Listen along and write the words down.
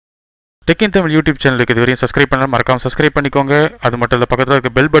Tech இன் Tamil YouTube சேனலுக்கு இதுவரையும் subscribe பண்ணலாம், மறக்காம சப்ஸ்கிரைப் பண்ணிக்கோங்க. அது மட்டும் இல்லை, பக்கத்தில் இருக்க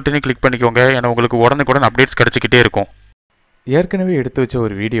பெல் பட்டனையும் கிளிக் பண்ணிக்கோங்க. ஏன்னா உங்களுக்கு உடனுக்குடன் அப்டேட்ஸ் கிடச்சிக்கிட்டே இருக்கும். ஏற்கனவே எடுத்து வச்ச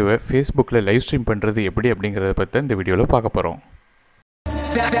ஒரு வீடியோவை ஃபேஸ்புக்கில் லைவ் ஸ்ட்ரீம் பண்ணுறது எப்படி அப்படிங்கிறத பற்றி இந்த வீடியோவில் பார்க்க போகிறோம்.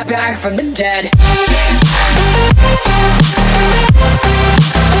 Back from the dead.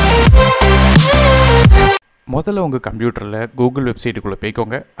 முதல்ல உங்கள் கம்ப்யூட்டரில் கூகுள் வெப்சைட்டுக்குள்ளே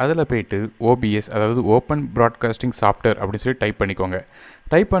போய்க்கோங்க. அதில் போய்ட்டு OBS, அதாவது ஓப்பன் ப்ராட்காஸ்டிங் சாஃப்ட்வேர் அப்படின்னு சொல்லி டைப் பண்ணிக்கோங்க.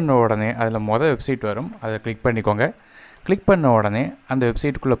 டைப் பண்ண உடனே அதில் வெப்சைட் வரும், அதை கிளிக் பண்ணிக்கோங்க. கிளிக் பண்ண உடனே அந்த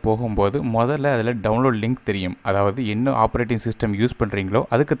வெப்சைட்டுக்குள்ளே போகும்போது முதல்ல அதில் டவுன்லோட் லிங்க் தெரியும். அதாவது என்ன ஆப்ரேட்டிங் சிஸ்டம் யூஸ் பண்ணுறீங்களோ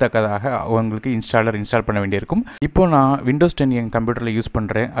அதுக்கு தக்கதாக உங்களுக்கு இன்ஸ்டால் பண்ண வேண்டியிருக்கும். இப்போ நான் விண்டோஸ் 10 என் கம்ப்யூட்டரில் யூஸ்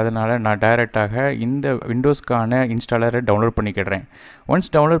பண்ணுறேன். அதனால் நான் டைரெக்டாக இந்த விண்டோஸ்க்கான இன்ஸ்டாலரை டவுன்லோட் பண்ணிக்கிடுறேன்.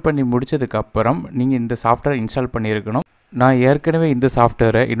 ஒன்ஸ் டவுன்லோட் பண்ணி முடித்ததுக்கப்புறம் நீங்கள் இந்த சாஃப்ட்வேர் இன்ஸ்டால் பண்ணியிருக்கணும். நான் ஏற்கனவே இந்த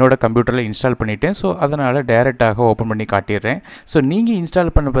சாஃப்ட்வேரை என்னோட கம்ப்யூட்டரில் இன்ஸ்டால் பண்ணிட்டேன். ஸோ அதனால் டைரெக்டாக ஓப்பன் பண்ணி காட்டிடுறேன். ஸோ நீங்கள்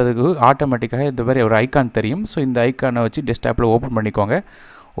இன்ஸ்டால் பண்ண பிறகு ஆட்டோமேட்டிக்காக இந்த மாதிரி ஒரு ஐக்கான் தெரியும். ஸோ இந்த ஐக்கானை வச்சு டெஸ்க்டாப்பில் ஓப்பன் பண்ணிக்கோங்க.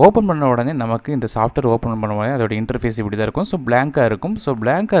 ஓப்பன் பண்ண உடனே நமக்கு இந்த சாஃப்ட்வேர் ஓப்பன் பண்ண உடனே அதோட இன்டர்ஃபேஸ் இப்படி தான் இருக்கும். ஸோ பிளாங்காக இருக்கும். ஸோ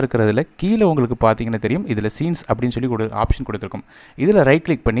பிளாங்காக இருக்கிறதுல கீழே உங்களுக்கு பார்த்தீங்கன்னா தெரியும், இதில் சீன்ஸ் அப்படின்னு சொல்லி ஆப்ஷன் கொடுத்துருக்கும். இதில் ரைட்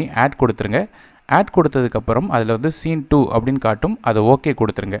கிளிக் பண்ணி ஆட் கொடுத்துருங்க. ஆட் கொடுத்ததுக்கப்புறம் அதில் சீன் 2 அப்படின்னு காட்டும், அதை ஓகே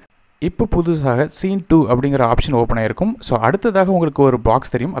கொடுத்துருங்க. இப்போ புதுசாக சீன் 2 அப்படிங்கிற ஆப்ஷன் ஓப்பன் ஆகிருக்கும். ஸோ அடுத்ததாக உங்களுக்கு ஒரு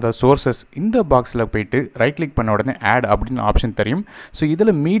பாக்ஸ் தெரியும், அதாவது சோர்சஸ். இந்த பாக்ஸில் போய்ட்டு ரைட் கிளிக் பண்ண உடனே ஆட் அப்படின்னு ஆப்ஷன் தெரியும். ஸோ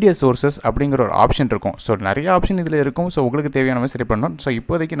இதில் மீடியா சோர்சஸ் அப்படிங்கிற ஒரு ஆப்ஷன் இருக்கும். ஸோ நிறைய ஆப்ஷன் இதில் இருக்கும். ஸோ உங்களுக்கு தேவையான மாதிரி செலக்ட் பண்ணணும். ஸோ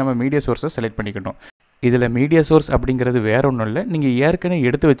இப்போதைக்கு நம்ம மீடியா சோர்ஸை செலக்ட் பண்ணிக்கணும். இதில் மீடியா சோர்ஸ் அப்படிங்கிறது வேறு ஒன்றும் இல்லை, நீங்கள் ஏற்கனவே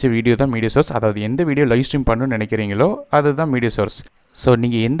எடுத்து வச்ச வீடியோ தான் மீடியா சோர்ஸ். அதாவது எந்த வீடியோ லைவ் ஸ்ட்ரீம் பண்ணணும்னு நினைக்கிறீங்களோ அதுதான் மீடியா சோர்ஸ். ஸோ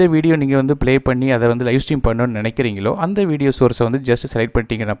நீங்கள் எந்த வீடியோ நீங்கள் ப்ளே பண்ணி அதை லைவ் ஸ்ட்ரீம் பண்ணணும்னு நினைக்கிறீங்களோ அந்த வீடியோ சோர்ஸை ஜஸ்ட் செலக்ட்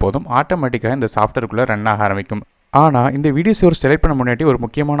பண்ணிட்டீங்கன்னா போதும், ஆட்டோமேட்டிக்காக இந்த சாஃப்ட்வேருக்குள்ளே ரன் ஆக ஆரம்பிக்கும். ஆனால் இந்த வீடியோ சோர்ஸ் செலக்ட் பண்ண முன்னாடி ஒரு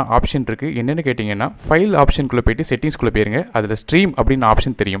முக்கியமான ஆப்ஷன் இருக்குது. என்னென்னு கேட்டிங்கன்னா, ஃபைல் ஆப்ஷனுக்குள்ளே போய்ட்டு செட்டிங்ஸ்குள்ளே போயிருங்க. அதில் ஸ்ட்ரீம் அப்படின்னு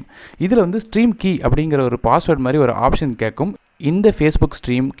ஆப்ஷன் தெரியும். இதில் ஸ்ட்ரீம் கீ அப்படிங்கிற ஒரு பாஸ்வேர்ட் மாதிரி ஒரு ஆப்ஷன் கேட்கும். இந்த ஃபேஸ்புக்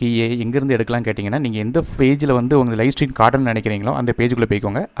ஸ்ட்ரீம் கீயை எங்கேருந்து எடுக்கலாம் கேட்டிங்கன்னா, நீங்கள் எந்த பேஜில் உங்கள் லைவ் ஸ்ட்ரீம் காட்டணும்னு நினைக்கிறீங்களோ அந்த பேஜுக்குள்ளே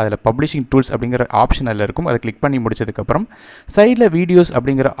போய்க்கோங்க. அதில் பப்ளிஷிங் டூல்ஸ் அப்படிங்கிற ஆப்ஷன் அதில் இருக்கும். அதை கிளிக் பண்ணி முடிச்சதுக்கப்புறம் சைடில் வீடியோஸ்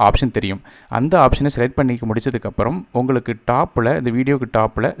அப்படிங்கிற ஆப்ஷன் தெரியும். அந்த ஆப்ஷனை செலக்ட் பண்ணி முடிச்சதுக்கப்புறம் உங்களுக்கு டாப்பில், இந்த வீடியோக்கு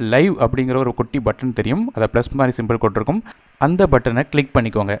டாப்பில் லைவ் அப்படிங்கிற ஒரு குட்டி பட்டன் தெரியும். அதை ப்ளஸ் மாதிரி சிம்பிள் கொண்டிருக்கும். அந்த பட்டனை கிளிக்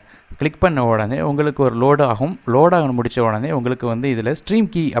பண்ணிக்கோங்க. கிளிக் பண்ண உடனே உங்களுக்கு ஒரு லோட் ஆகும். லோட் ஆக முடித்த உடனே உங்களுக்கு இதில் ஸ்ட்ரீம்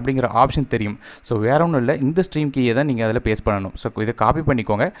கீ அப்படிங்கிற ஆப்ஷன் தெரியும். ஸோ வேறு ஒன்றும் இல்லை, இந்த ஸ்ட்ரீம் கீயை தான் நீங்கள் அதில் பேஸ்ட் பண்ணணும். ஸோ இதை காப்பி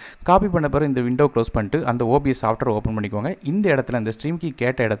பண்ணிக்கோங்க. காப்பி பண்ண பிறகு இந்த விண்டோ க்ளோஸ் பண்ணிட்டு அந்த OBS சாஃப்ட்வேர் ஓப்பன் பண்ணிக்கோங்க. இந்த இடத்துல இந்த ஸ்ட்ரீம் கீ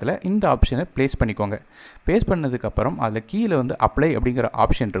கேட்ட இடத்துல இந்த ஆப்ஷனை ப்ளேஸ் பண்ணிக்கோங்க. ப்ளேஸ் பண்ணதுக்கப்புறம் அதில் கீழே அப்ளை அப்படிங்கிற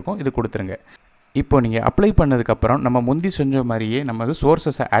ஆப்ஷன் இருக்கும், இது கொடுத்துருங்க. இப்போ நீங்கள் அப்ளை பண்ணதுக்கப்புறம் நம்ம முந்தி செஞ்ச மாதிரியே நம்ம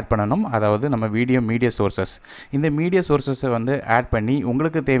சோர்ஸஸை ஆட் பண்ணணும். அதாவது நம்ம வீடியோ மீடியா சோர்சஸ். இந்த மீடியா சோர்சஸை ஆட் பண்ணி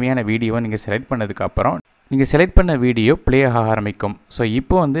உங்களுக்கு தேவையான வீடியோவை நீங்கள் செலக்ட் பண்ணதுக்கப்புறம் நீங்கள் செலக்ட் பண்ண வீடியோ ப்ளே ஆக ஆரம்பிக்கும். ஸோ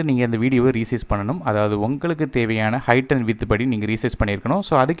இப்போ நீங்கள் இந்த வீடியோவை ரீசைஸ் பண்ணணும். அதாவது உங்களுக்கு தேவையான ஹைட் அண்ட் வித் படி நீங்கள் ரீசைஸ் பண்ணியிருக்கணும்.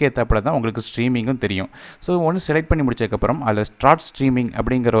 ஸோ அதுக்கேற்றப்பல தான் உங்களுக்கு ஸ்ட்ரீமிங்கும் தெரியும். ஸோ ஒன்று செலக்ட் பண்ணி முடிச்சதுக்கப்புறம் அதில் ஸ்டார்ட் ஸ்ட்ரீமிங்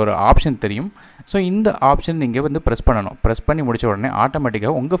அப்படிங்கிற ஒரு ஆப்ஷன் தெரியும். ஸோ இந்த ஆப்ஷன் நீங்கள் ப்ரெஸ் பண்ணணும். ப்ரெஸ் பண்ணி முடித்த உடனே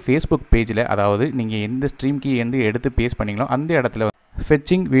ஆட்டோமேட்டிக்காக உங்கள் ஃபேஸ்புக் பேஜில், அதாவது நீங்கள் எந்த ஸ்ட்ரீம் கீ எடுத்து பேஸ்ட் பண்ணிங்களோ அந்த இடத்துல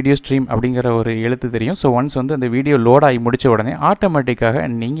ஃபெச்சிங் வீடியோ ஸ்ட்ரீம் அப்படிங்கிற ஒரு எழுத்து தெரியும். ஸோ ஒன்ஸ் அந்த வீடியோ லோட் ஆகி முடித்த உடனே ஆட்டோமேட்டிக்காக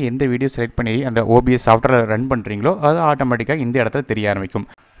நீங்கள் எந்த வீடியோ செலக்ட் பண்ணி அந்த OBS சாஃப்ட்வேர் ரன் பண்ணுறீங்களோ அது ஆட்டோமேட்டிக்காக இந்த இடத்துல தெரிய ஆரம்பிக்கும்.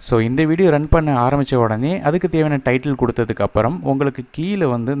 ஸோ இந்த வீடியோ ரன் பண்ண ஆரம்பித்த உடனே அதுக்கு தேவையான டைட்டில் கொடுத்ததுக்கப்புறம் உங்களுக்கு கீழே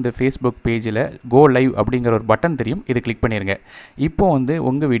இந்த ஃபேஸ்புக் பேஜில் கோ லைவ் அப்படிங்கிற ஒரு பட்டன் தெரியும். இது கிளிக் பண்ணிடுங்க. இப்போ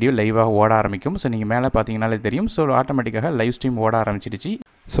உங்கள் வீடியோ லைவாக ஓட ஆரம்பிக்கும். ஸோ நீங்கள் மேலே பார்த்தீங்கன்னாலே தெரியும். ஸோ ஆட்டோமேட்டிக்காக லைவ் ஸ்ட்ரீம் ஓட ஆரம்பிச்சிடுச்சு.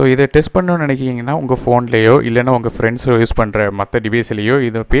 ஸோ இதை டெஸ்ட் பண்ணணும்னு நினைக்கிங்கன்னா உங்கள் ஃபோன்லேயோ இல்லைனா உங்கள் ஃப்ரெண்ட்ஸோ யூஸ் பண்ணுற மற்ற டிவைஸ்லேயோ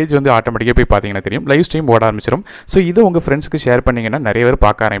இந்த பேஜ் ஆட்டோமேட்டிக்காக போய் பார்த்தீங்கன்னா தெரியும், லைவ் ஸ்ட்ரீம் ஓட ஆரம்பிச்சிடும். ஸோ இதை உங்கள் ஃப்ரெண்ட்ஸுக்கு ஷேர் பண்ணிங்கன்னா நிறைய பேர்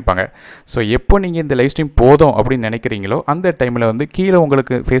பார்க்க ஆரம்பிப்பாங்க. ஸோ எப்போ நீங்கள் இந்த லைவ் ஸ்ட்ரீம் போதும் அப்படின்னு நினைக்கிறீங்களோ அந்த டைமில் கீழே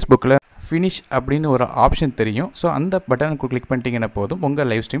உங்களுக்கு ஃபேஸ்புக்கில் ஃபினிஷ் அப்படின்னு ஒரு ஆப்ஷன் தெரியும். ஸோ அந்த பட்டனுக்கு கிளிக் பண்ணிட்டீங்கன்னா போதும் உங்கள்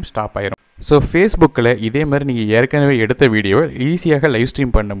லைவ் ஸ்ட்ரீம் ஸ்டாப் ஆயிரும். ஸோ ஃபேஸ்புக்கில் இதே மாதிரி நீங்கள் ஏற்கனவே எடுத்த வீடியோவை ஈஸியாக லைவ்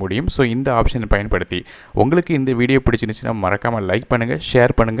ஸ்ட்ரீம் பண்ண முடியும். ஸோ இந்த ஆப்ஷனை பயன்படுத்தி உங்களுக்கு இந்த வீடியோ பிடிச்சிருந்துச்சுன்னா மறக்காமல் லைக் பண்ணுங்கள்,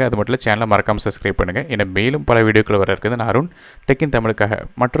 ஷேர் பண்ணுங்கள். அது மட்டும் இல்லை, சேனலை மறக்காமல் சப்ஸ்கிரைப் பண்ணுங்கள். ஏன்னா மேலும் பல வீடியோக்கள் வர இருக்குது. நான் அருண், டெக் இன் தமிழுக்காக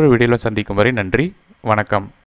மற்றொரு வீடியோவில் சந்திக்கும் வரை நன்றி, வணக்கம்.